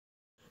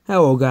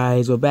Hello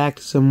guys, we're back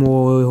to some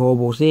more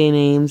horrible city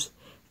names,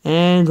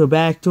 and we're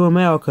back to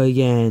America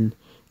again.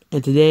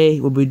 And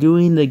today we'll be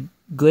doing the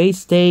great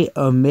state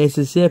of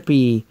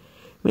Mississippi.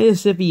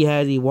 Mississippi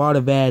has a lot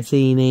of bad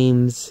city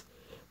names.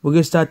 We're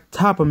going to start at the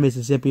top of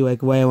Mississippi,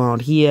 like right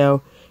around here,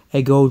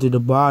 and go to the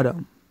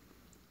bottom.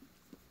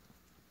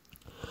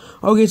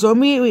 Okay, so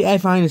immediately I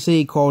find a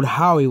city called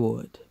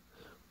Hollywood.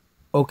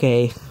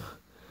 Okay,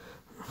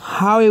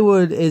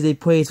 Hollywood is a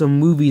place where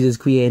movies is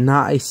created,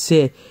 not a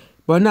city.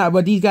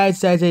 But these guys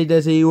say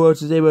that he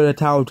was able to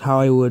tell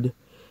Hollywood.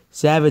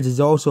 Savage is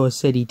also a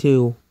city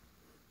too.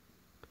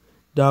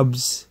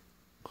 Dubs.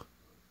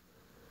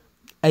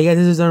 I guess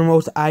this is one of the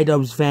most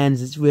iDubbbz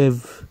fans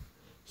with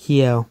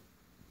here.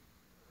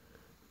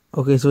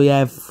 Okay, so we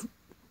have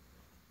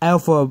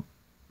Alphabet.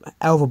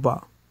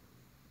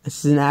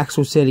 This is an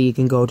actual city you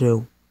can go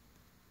to.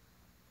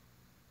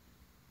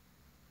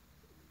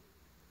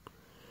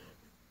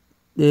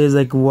 There's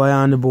like right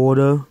on the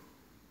border.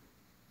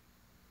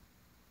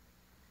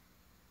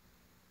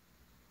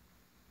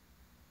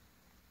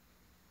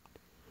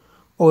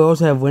 Oh, we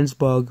also have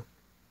Winsburg.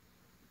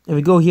 If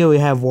we go here, we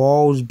have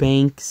Walls,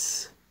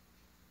 Banks.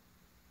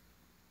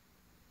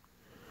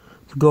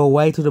 If we go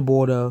right to the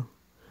border,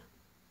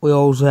 we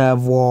also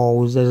have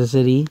Walls as a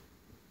city.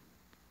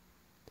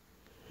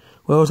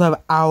 We also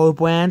have Olive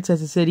Branch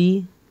as a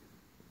city.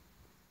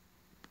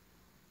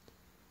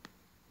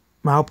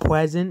 Mount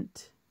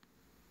Pleasant.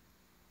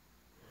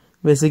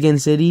 Michigan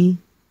City.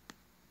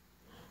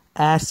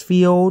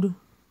 Ashfield.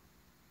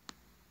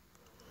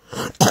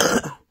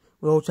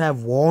 We also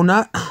have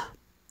Walnut.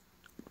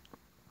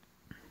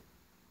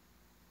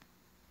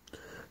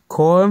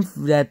 Corinth,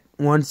 that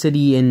one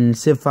city in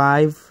Civ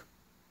 5.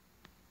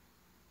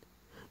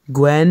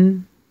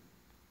 Gwen.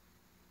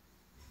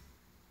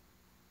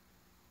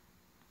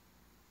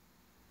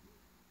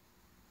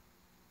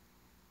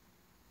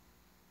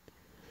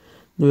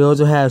 We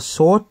also have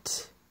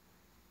Sort.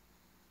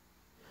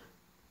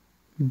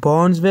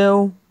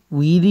 Barnesville.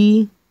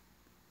 Weedy.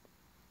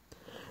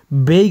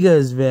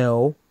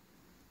 Bakersville.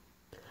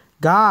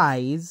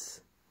 Guys.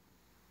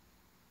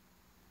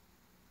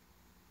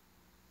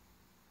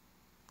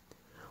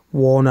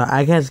 Walnut.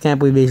 I just can't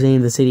believe they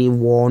named the city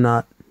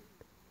Walnut.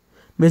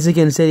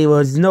 Michigan City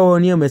was nowhere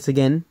near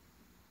Michigan.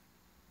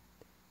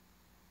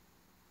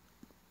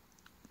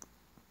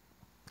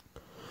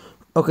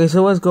 Okay,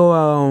 so let's go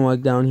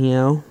like down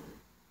here.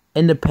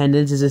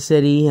 Independence is a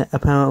city,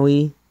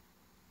 apparently.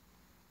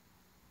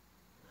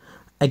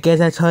 I guess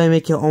that's how you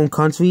make your own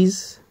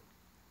countries.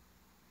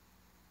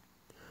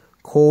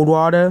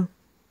 Coldwater.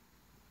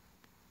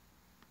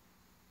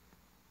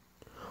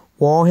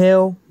 Wall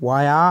Hill.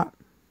 Wyatt.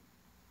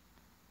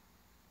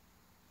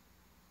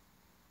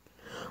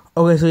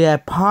 Okay, so yeah,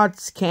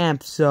 Potts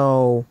Camp,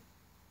 so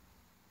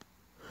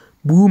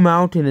Blue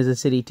Mountain is a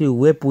city too.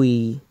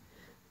 Ripley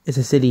is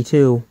a city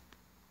too.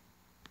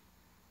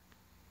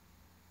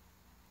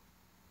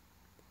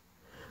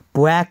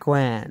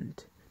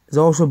 Blackland. There's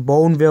also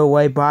Boneville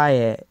right by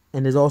it.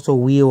 And there's also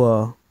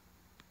Wheeler.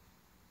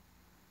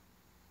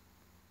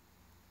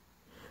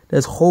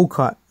 There's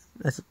Holcut.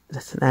 That's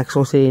an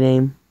actual city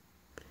name.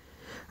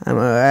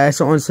 I just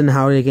don't understand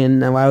how they can.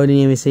 Why would they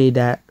even say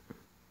that?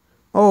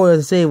 Oh,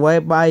 there's a city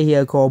right by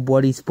here called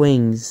Bloody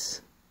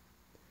Springs.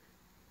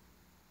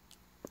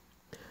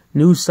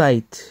 New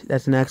Site.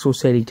 That's an actual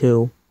city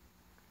too.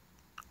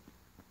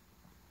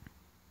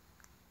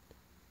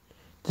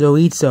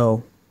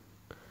 Dorizo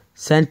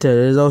Center.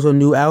 There's also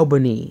New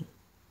Albany.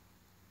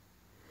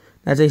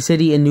 That's a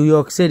city in New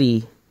York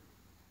City.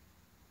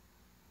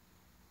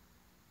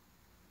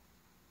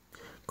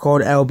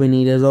 Called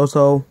Albany. There's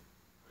also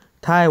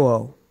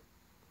Tyro.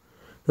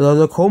 There's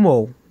also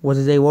Como, which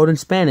is a word in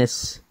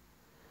Spanish.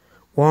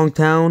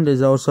 Longtown.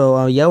 There's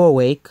also Yellow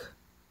Lake.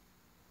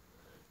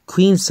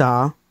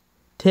 Queensaw.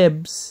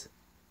 Tibbs.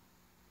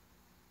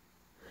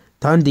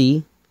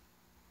 Dundee.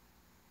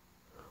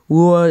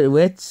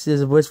 Woolwich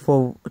is a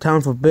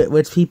town for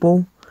rich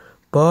people.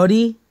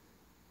 Birdie.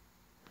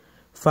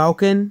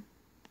 Falcon.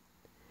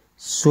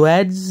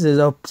 Shreds is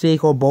a city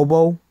called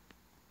Bobo.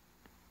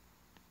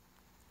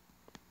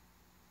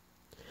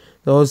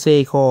 There's a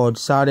city called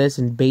Sardis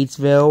in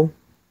Batesville.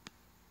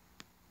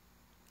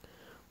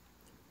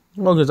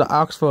 Look, there's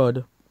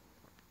Oxford.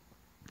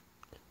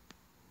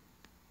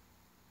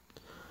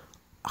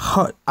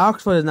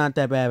 Oxford is not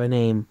that bad of a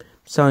name.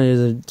 Sorry,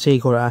 there's a city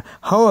called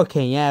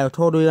Hurricane. Yeah, I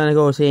totally gonna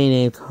go with a city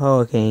named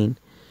Hurricane.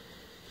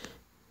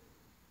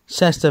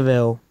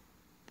 Chesterville.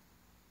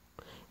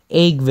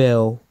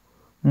 Eggville.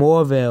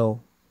 Moorville.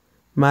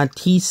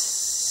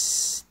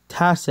 Matisse.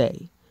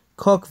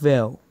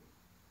 Cookville.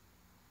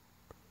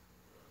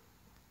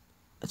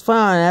 It's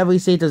fine. Every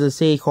state there's a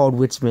city called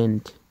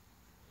Richmond.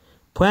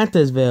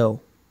 Plantersville.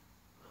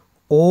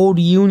 Old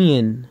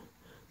Union.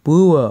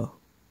 Brewer.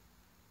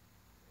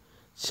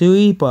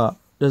 Suipa.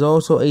 There's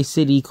also a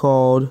city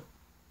called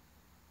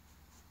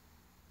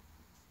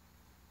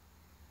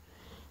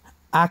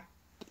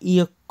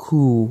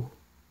Akiku.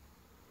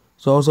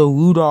 There's also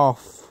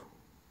Rudolph.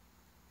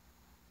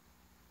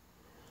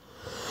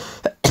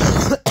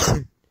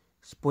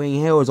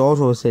 Spring Hill is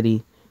also a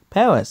city.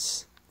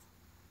 Paris.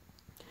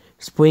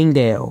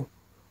 Springdale.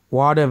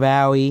 Water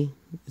Valley.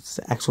 It's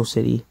the actual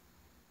city.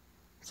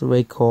 It's a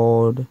way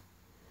called...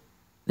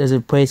 There's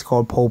a place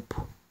called Pope.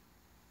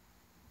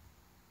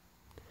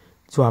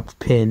 Dropped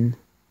pin.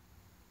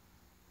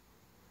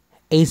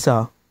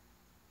 Asa.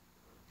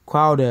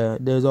 Crowder.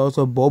 There's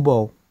also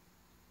Bobo.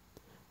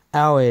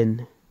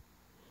 Allen.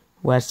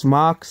 West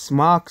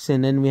Marks,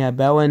 and then we have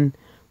Bellin,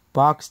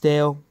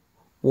 Boxdale,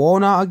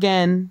 Walnut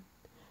again,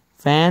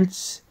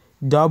 Vance,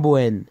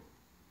 Dublin.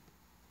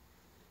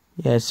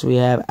 Yes, we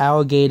have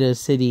Alligator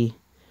City,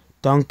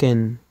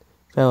 Duncan.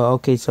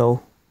 Okay,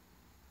 so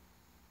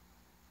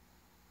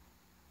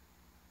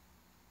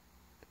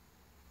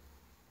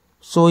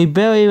we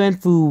barely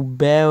went through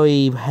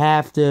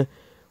half the.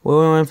 We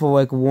only went for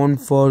like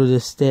 1/4 of the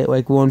state,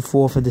 like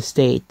 1/4 of the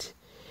state.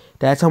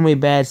 That's how many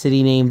bad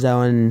city names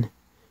are in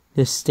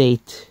this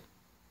state.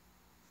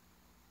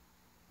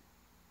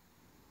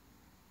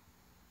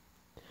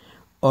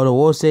 Oh, the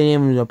worst city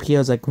name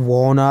appears like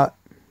Walnut.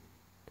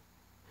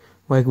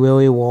 Like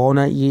really,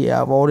 Walnut.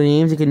 Yeah, of all the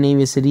names you can name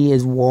your city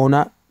is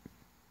Walnut.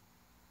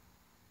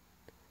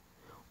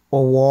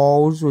 Or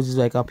Walls, which is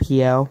like up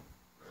here.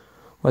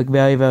 Like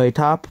very, very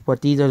top.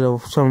 But these are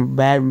some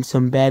bad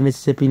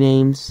Mississippi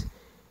names.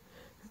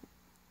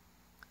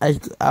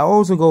 I'll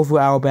also go for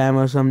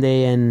Alabama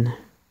someday and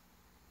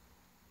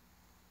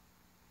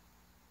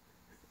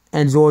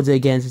Georgia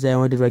again, since I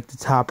only did like the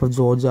top of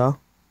Georgia.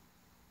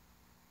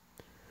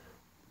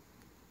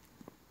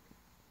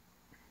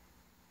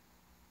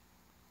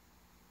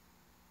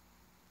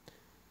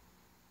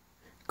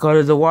 Because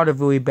there's a lot of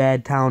really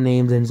bad town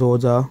names in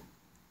Georgia.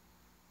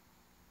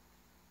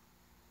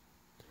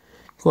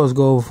 Let's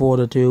go for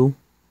the two.